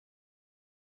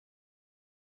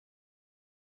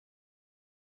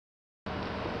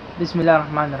بسم الله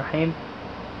الرحمن الرحيم.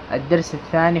 الدرس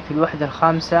الثاني في الوحدة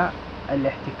الخامسة،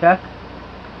 الاحتكاك.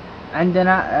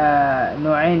 عندنا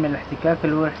نوعين من الاحتكاك،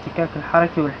 اللي هو الاحتكاك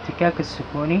الحركي والاحتكاك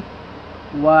السكوني،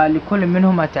 ولكل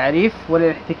منهما تعريف.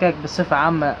 وللاحتكاك بصفة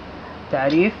عامة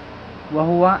تعريف،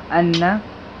 وهو أن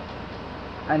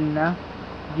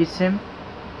جسم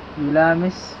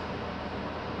يلامس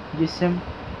جسم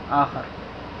آخر،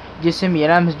 جسم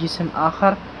يلامس جسم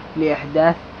آخر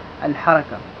لإحداث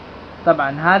الحركة.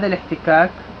 طبعا هذا الاحتكاك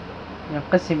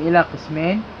ينقسم إلى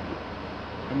قسمين،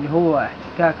 اللي هو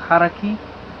احتكاك حركي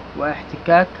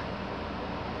واحتكاك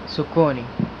سكوني.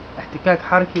 احتكاك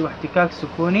حركي واحتكاك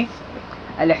سكوني.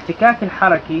 الاحتكاك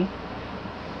الحركي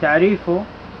تعريفه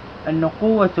أن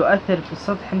قوة تؤثر في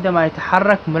السطح عندما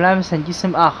يتحرك ملامسا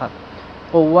جسم آخر.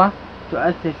 قوة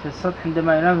تؤثر في السطح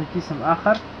عندما يلامس جسم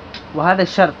آخر، وهذا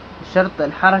شرط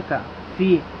الحركة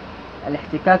في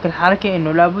الاحتكاك الحركي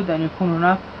أنه لابد أن يكون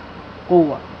هناك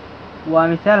قوة.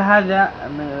 ومثال هذا،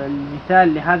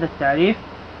 المثال لهذا التعريف،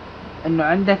 أنه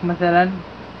عندك مثلا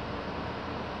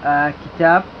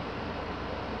كتاب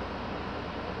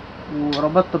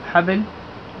وربطته بحبل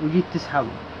وجيت تسحبه.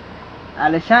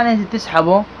 علشان انت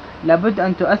تسحبه لابد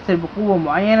أن تؤثر بقوة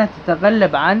معينة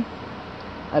تتغلب عن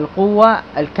القوة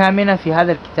الكامنة في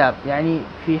هذا الكتاب، يعني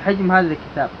في حجم هذا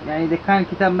الكتاب. يعني إذا كان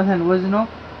الكتاب مثلا وزنه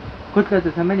كتلته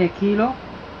 8 كيلو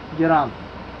جرام،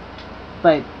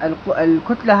 طيب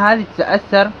الكتلة هذه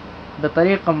تتأثر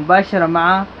بطريقة مباشرة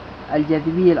مع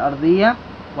الجاذبية الأرضية،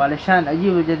 وعلشان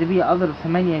أجيب الجاذبية أضرب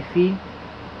 8 في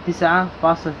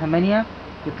 9.8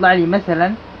 يطلع لي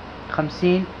مثلا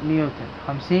 50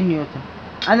 نيوتن.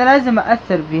 أنا لازم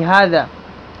أأثر في هذا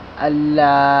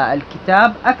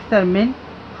الكتاب أكثر من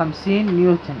 50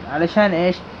 نيوتن. علشان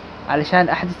إيش؟ علشان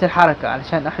أحدث الحركة،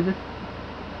 علشان أحدث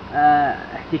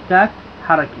احتكاك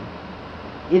حركي.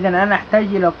 إذا أنا أحتاج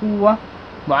إلى قوة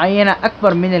معينة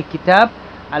أكبر من الكتاب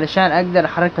علشان أقدر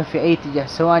أحركها في أي اتجاه،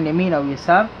 سواء يمين أو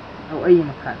يسار أو أي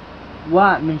مكان.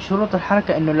 ومن شروط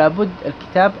الحركة أنه لابد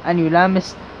الكتاب أن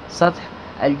يلامس سطح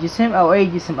الجسم أو أي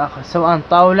جسم آخر، سواء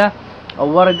طاولة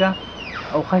أو ورقة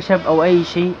أو خشب أو أي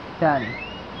شيء ثاني.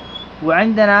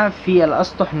 وعندنا في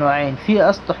الأسطح نوعين، في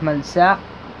أسطح ملساء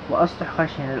وأسطح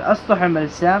خشنة. الأسطح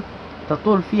الملساء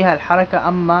تطول فيها الحركة،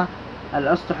 أما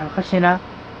الأسطح الخشنة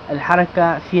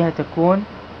الحركة فيها تكون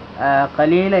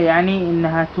قليلة، يعني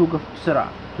إنها توقف بسرعة.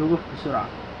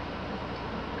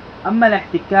 أما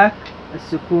الاحتكاك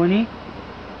السكوني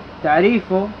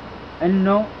تعريفه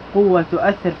أنه قوة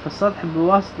تؤثر في السطح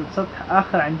بواسطة سطح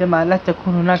آخر عندما لا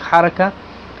تكون هناك حركة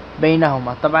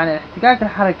بينهما. طبعا الاحتكاك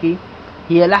الحركي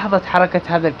هي لحظة حركة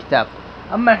هذا الكتاب،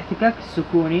 أما الاحتكاك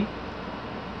السكوني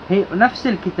هي نفس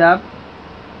الكتاب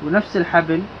ونفس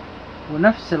الحبل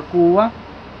ونفس القوة،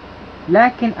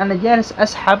 لكن أنا جالس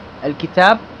أسحب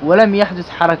الكتاب ولم يحدث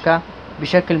حركة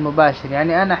بشكل مباشر.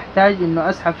 يعني أنا أحتاج إنه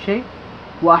أسحب شيء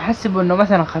وأحسب إنه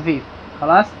مثلا خفيف،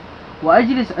 خلاص،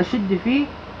 وأجلس أشد فيه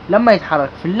لما يتحرك.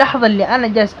 في اللحظة اللي أنا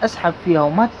جالس أسحب فيها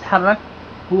وما تتحرك،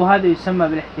 هو هذا يسمى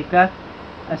بالاحتكاك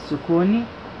السكوني.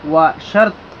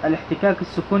 وشرط الاحتكاك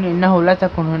السكوني إنه لا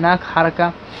تكون هناك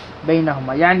حركة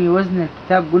بينهما. يعني وزن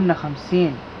الكتاب قلنا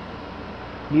 50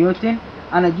 نيوتن،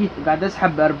 أنا جيت قاعد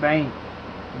أسحب ب40،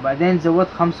 وبعدين زودت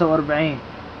 45،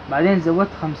 بعدين زودت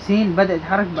 50، بدأ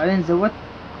يتحرك، بعدين زودت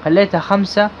خليتها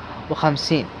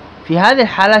 55. في هذه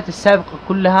الحالات السابقة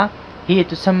كلها هي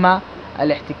تسمى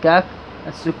الاحتكاك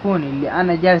السكوني، اللي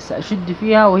أنا جالس أشد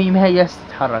فيها وهي ما هي جالسة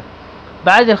تتحرك.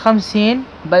 بعد 50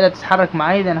 بدأت تتحرك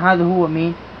معي، إذن هذا هو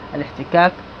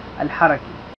الاحتكاك الحركي.